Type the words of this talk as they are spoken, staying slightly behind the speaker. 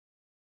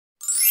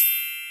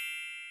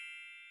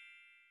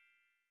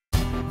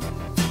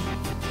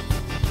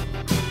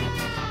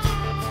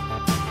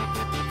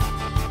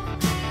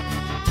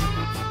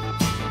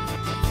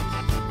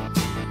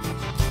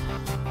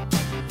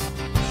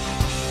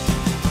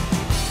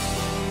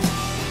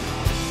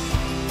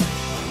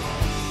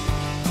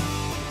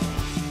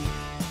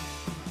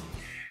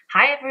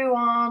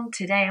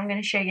today I'm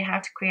going to show you how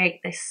to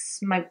create this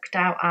smoked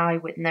out eye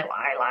with no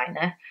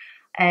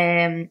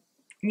eyeliner.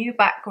 New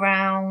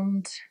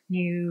background,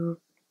 new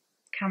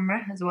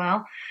camera as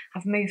well.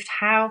 I've moved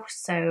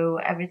house, so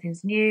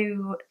everything's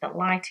new. The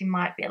lighting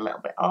might be a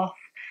little bit off.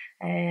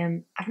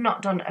 I've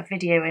not done a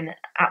video in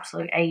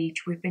absolute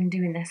age. We've been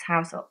doing this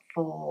house up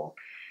for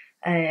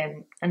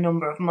a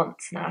number of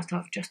months now, so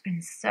I've just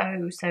been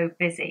so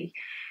busy.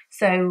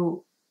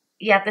 So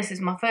yeah, this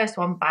is my first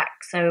one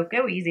back, so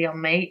go easy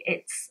on me.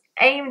 It's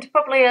aimed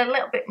probably a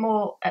little bit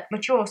more at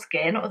mature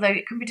skin, although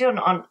it can be done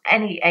on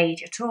any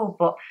age at all,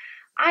 but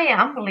I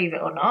am, believe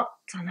it or not,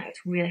 I know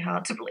it's really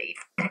hard to believe,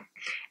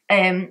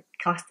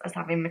 classed as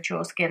having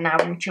mature skin. Now,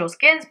 mature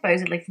skin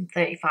supposedly from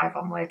 35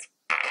 onwards.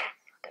 I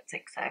don't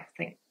think so. I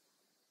think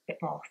a bit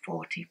more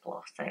 40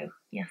 plus. So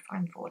yes,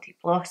 I'm 40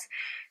 plus.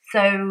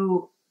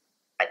 So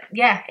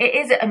yeah, it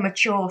is a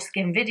mature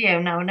skin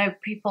video. Now, I know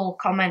people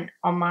comment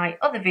on my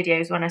other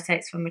videos when I say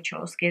it's for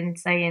mature skin,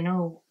 saying,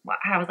 oh,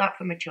 how is that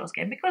for mature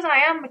skin? Because I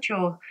am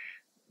mature.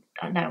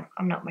 No,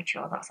 I'm not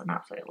mature. That's an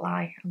absolute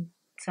lie. I'm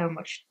so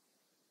much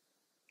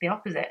the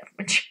opposite of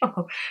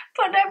mature.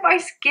 But no, my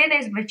skin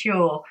is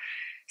mature.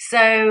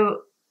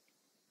 So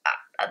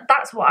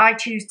that's what I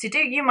choose to do.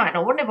 You might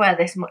not want to wear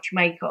this much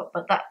makeup,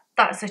 but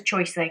that's a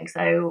choice thing.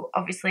 So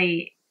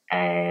obviously,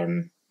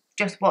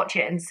 just watch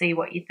it and see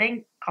what you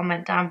think.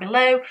 Comment down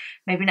below.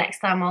 Maybe next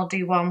time I'll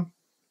do one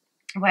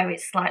where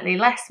it's slightly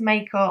less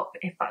makeup,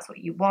 if that's what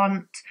you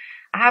want.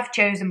 I have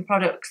chosen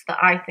products that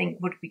I think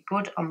would be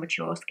good on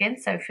mature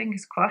skin, so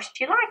fingers crossed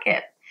you like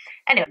it.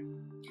 Anyway,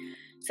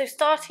 so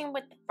starting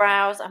with the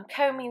brows, I'm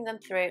combing them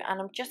through,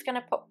 and I'm just going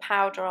to put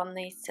powder on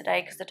these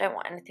today because I don't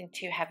want anything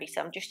too heavy,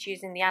 so I'm just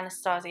using the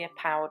Anastasia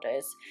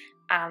powders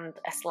and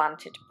a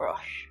slanted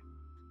brush.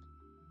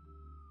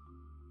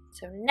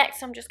 So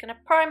next I'm just going to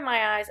prime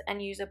my eyes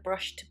and use a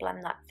brush to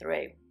blend that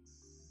through.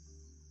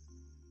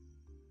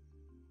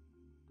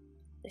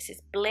 This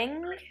is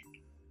Bling,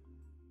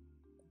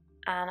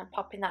 and I'm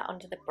popping that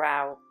under the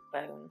brow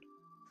bone.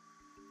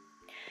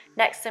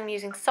 Next I'm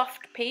using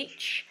Soft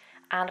Peach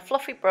and a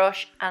fluffy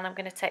brush, and I'm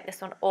going to take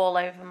this one all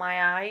over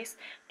my eyes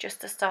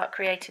just to start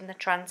creating the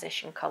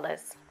transition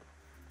colours.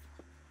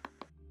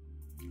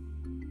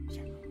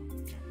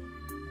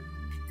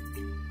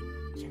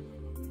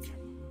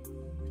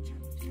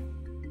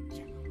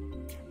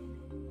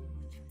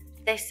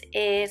 This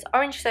is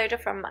Orange Soda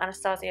from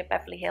Anastasia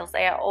Beverly Hills.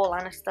 They are all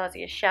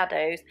Anastasia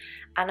shadows,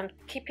 and I'm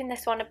keeping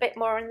this one a bit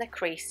more in the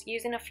crease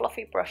using a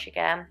fluffy brush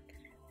again,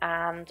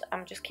 and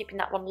I'm just keeping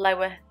that one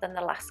lower than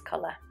the last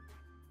colour.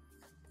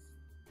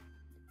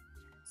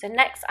 So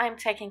next I'm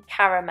taking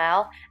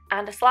Caramel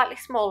and a slightly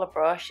smaller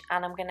brush,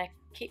 and I'm going to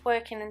keep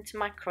working into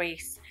my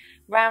crease,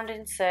 round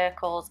in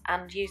circles,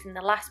 and using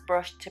the last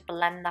brush to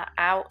blend that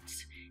out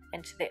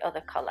into the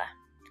other colour.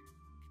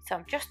 So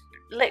I'm just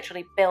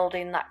literally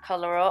building that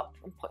colour up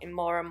and putting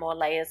more and more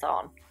layers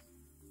on.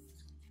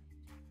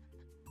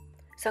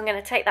 So I'm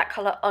going to take that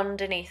colour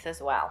underneath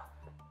as well.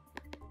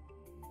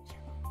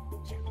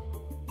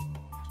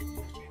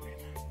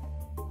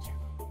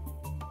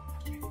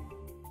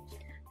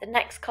 The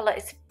next colour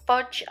is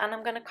Fudge, and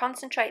I'm going to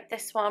concentrate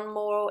this one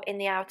more in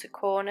the outer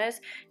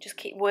corners. Just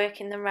keep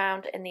working them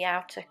round in the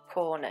outer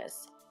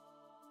corners.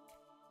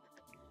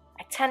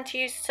 I tend to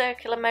use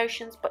circular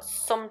motions, but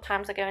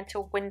sometimes I go into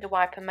a window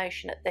wiper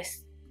motion at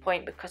this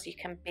point because you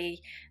can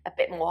be a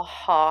bit more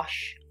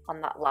harsh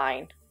on that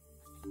line.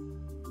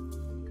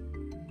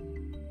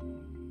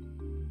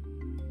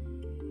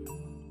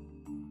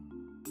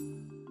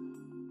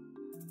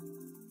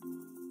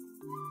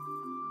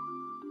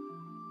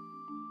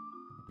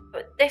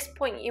 At this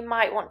point you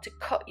might want to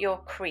cut your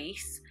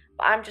crease,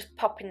 but I'm just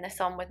popping this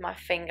on with my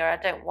finger. I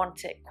don't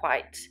want it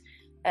quite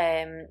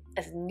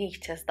as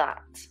neat as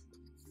that.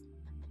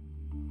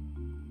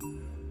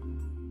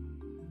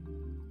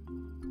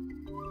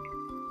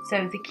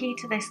 So the key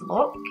to this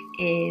look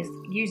is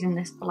using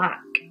this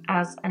black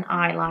as an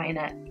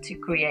eyeliner to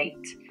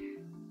create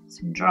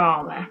some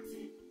drama.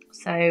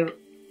 So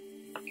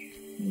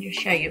I'll just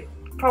show you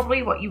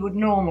probably what you would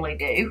normally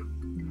do.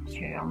 I'll show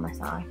you on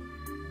this eye.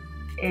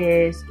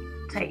 Is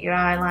take your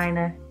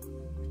eyeliner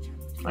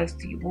close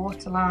to your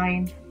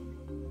waterline,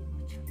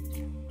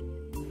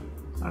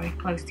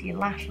 close to your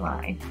lash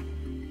line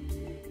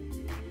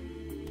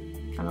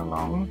and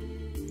along.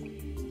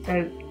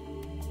 So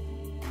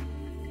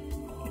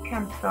you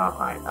can start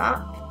like that,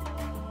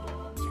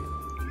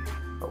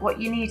 but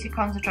what you need to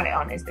concentrate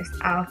on is this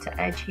outer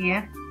edge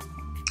here.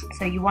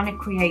 So you want to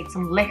create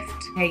some lift,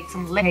 want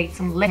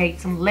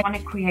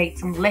to create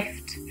some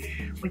lift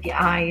with your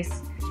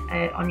eyes,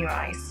 on your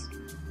eyes.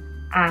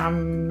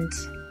 And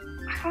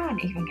I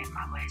can't even get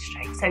my words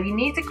straight. So you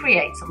need to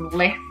create some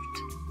lift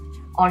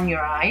on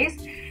your eyes.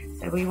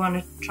 So we want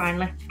to try and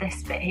lift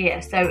this bit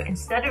here. So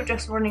instead of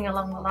just running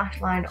along the lash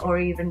line or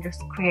even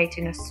just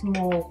creating a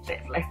small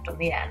bit of lift on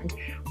the end,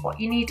 what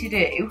you need to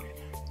do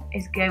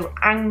is go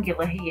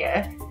angular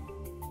here,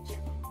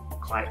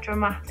 quite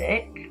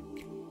dramatic.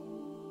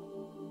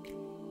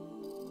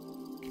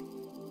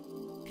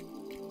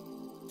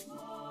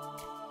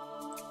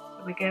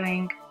 we're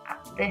going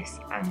at this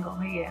angle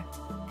here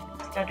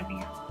instead of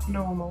your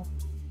normal.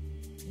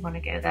 You want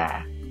to go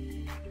there.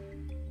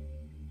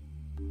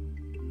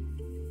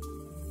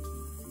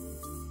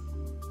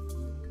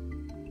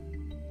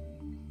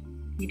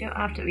 You don't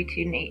have to be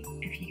too neat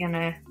if you're going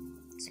to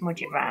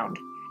smudge it round.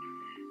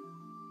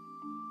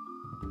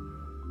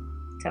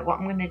 So what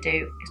I'm going to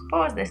do is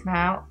pause this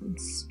now and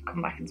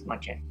come back and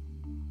smudge it.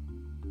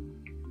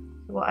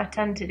 So what I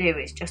tend to do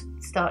is just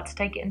start to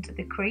take it into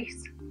the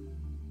crease.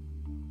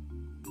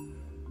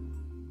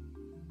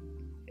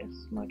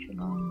 Just smudge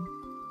along.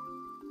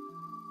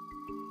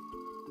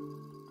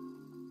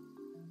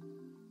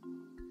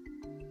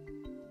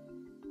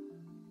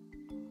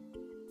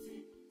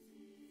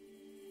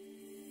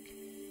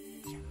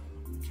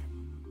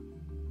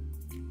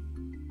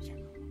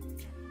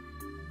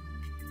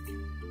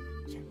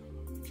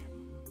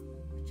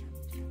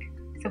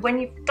 So when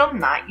you've done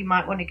that, you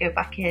might want to go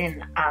back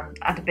in and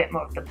add a bit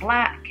more of the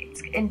black.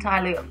 It's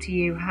entirely up to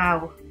you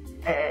how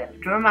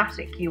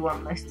dramatic you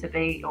want this to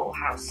be, or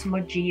how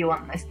smudgy you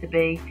want this to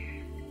be.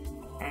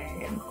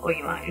 Or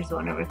you might just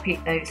want to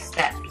repeat those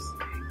steps.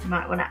 You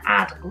might want to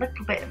add a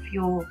little bit of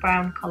your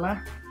brown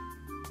colour.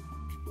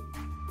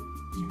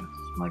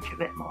 Smudge a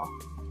bit more.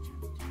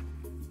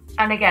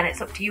 And again,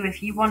 it's up to you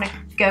if you want to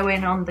go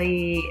in on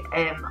the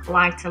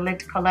lighter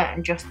lid colour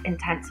and just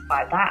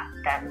intensify that,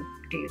 then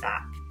do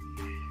that.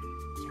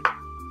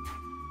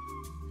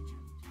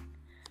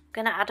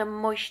 I'm going to add a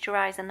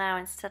moisturiser now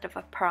instead of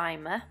a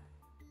primer.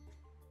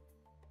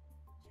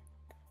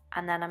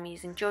 And then I'm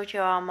using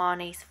Georgio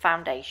Armani's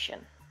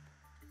foundation.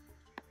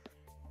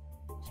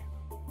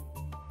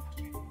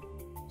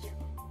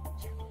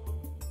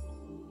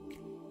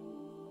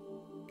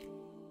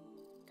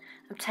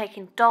 I'm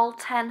taking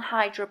didnt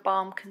Hydra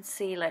Balm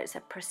Concealer. It's a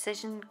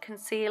precision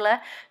concealer,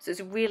 so it's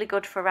really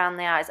good for around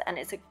the eyes, and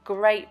it's a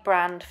great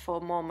brand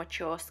for more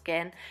mature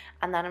skin.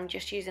 And then I'm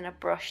just using a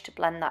brush to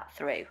blend that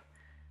through.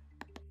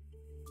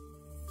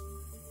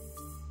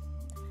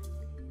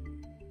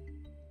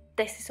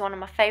 This is one of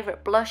my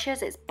favourite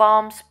blushes. It's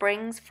Balm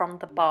Springs from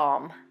the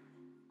Balm.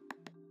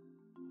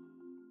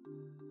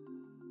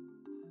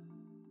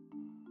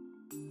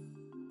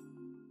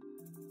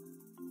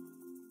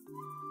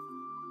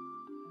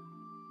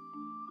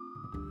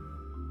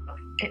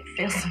 It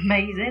feels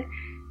amazing.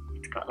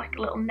 It's got like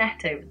a little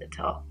net over the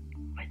top,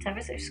 but it's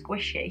ever so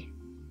squishy.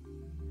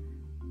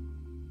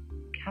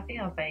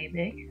 Caviar,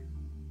 baby.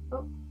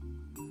 Oh,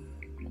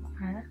 little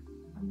hair.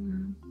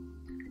 I'm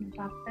just going to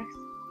dab this.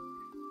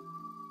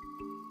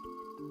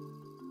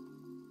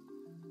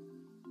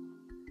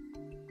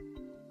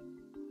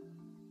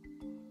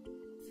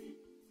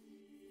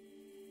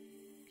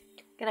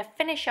 I'm going to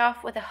finish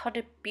off with a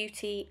Huda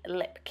Beauty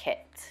lip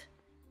kit.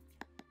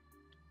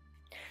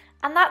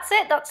 And that's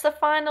it, that's the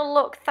final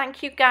look.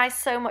 Thank you guys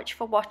so much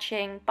for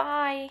watching.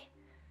 Bye.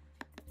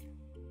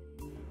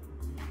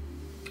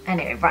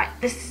 Anyway, right,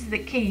 this is the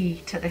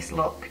key to this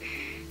look.